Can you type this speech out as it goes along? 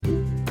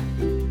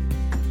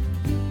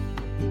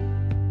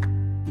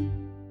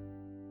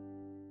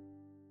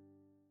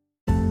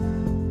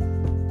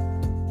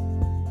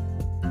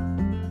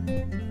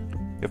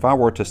If I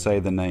were to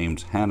say the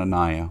names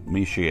Hananiah,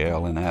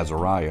 Mishael, and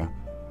Azariah,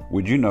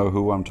 would you know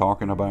who I'm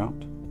talking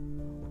about?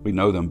 We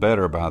know them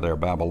better by their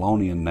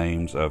Babylonian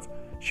names of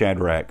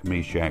Shadrach,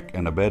 Meshach,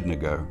 and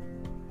Abednego,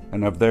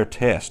 and of their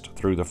test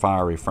through the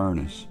fiery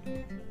furnace.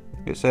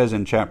 It says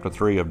in chapter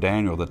 3 of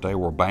Daniel that they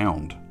were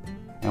bound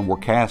and were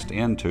cast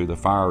into the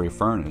fiery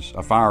furnace,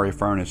 a fiery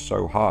furnace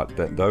so hot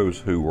that those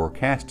who were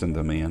casting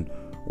them in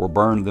were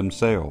burned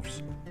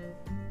themselves.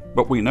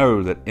 But we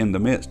know that in the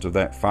midst of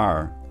that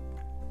fire,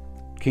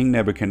 King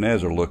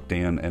Nebuchadnezzar looked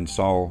in and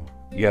saw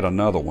yet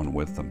another one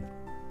with them.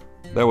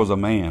 There was a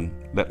man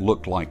that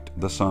looked like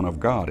the Son of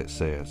God, it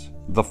says,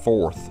 the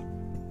fourth.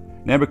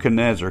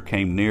 Nebuchadnezzar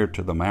came near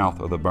to the mouth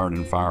of the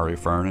burning fiery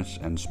furnace,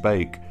 and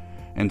spake,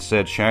 and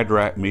said,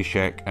 Shadrach,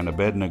 Meshach, and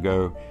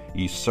Abednego,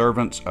 ye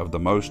servants of the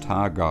Most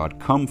High God,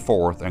 come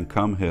forth and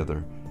come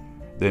hither.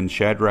 Then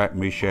Shadrach,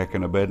 Meshach,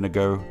 and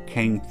Abednego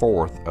came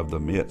forth of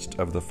the midst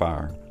of the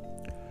fire.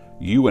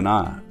 You and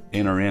I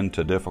enter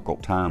into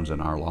difficult times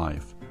in our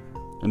life.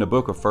 In the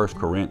book of 1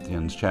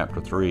 Corinthians chapter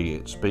 3,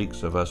 it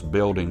speaks of us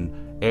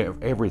building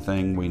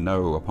everything we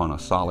know upon a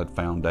solid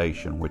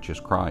foundation, which is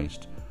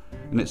Christ.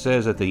 And it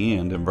says at the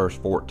end in verse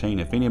 14,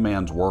 If any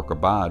man's work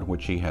abide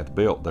which he hath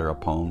built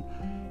thereupon,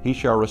 he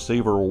shall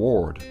receive a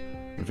reward.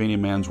 If any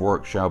man's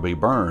work shall be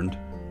burned,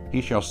 he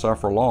shall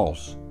suffer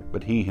loss,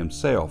 but he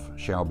himself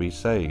shall be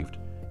saved,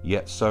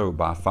 yet so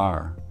by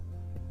fire.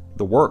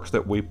 The works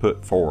that we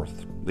put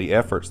forth, the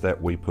efforts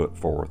that we put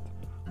forth,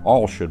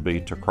 all should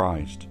be to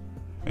Christ.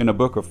 In the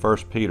book of 1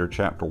 Peter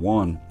chapter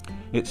 1,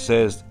 it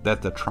says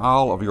that the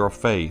trial of your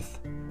faith,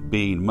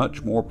 being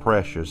much more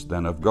precious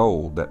than of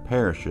gold that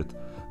perisheth,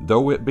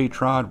 though it be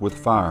tried with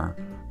fire,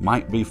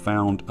 might be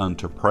found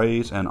unto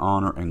praise and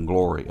honor and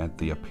glory at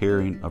the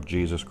appearing of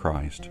Jesus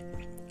Christ.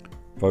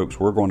 Folks,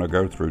 we're going to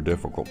go through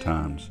difficult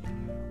times.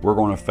 We're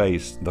going to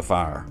face the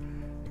fire.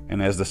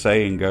 And as the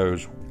saying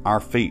goes, our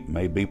feet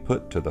may be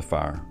put to the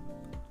fire.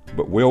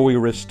 But will we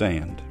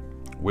withstand?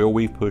 Will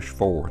we push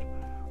forward?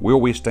 Will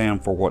we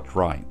stand for what's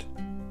right?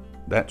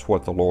 That's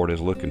what the Lord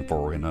is looking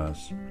for in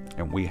us.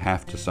 And we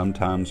have to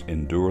sometimes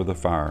endure the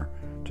fire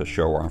to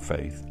show our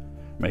faith.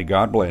 May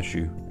God bless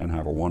you and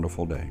have a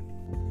wonderful day.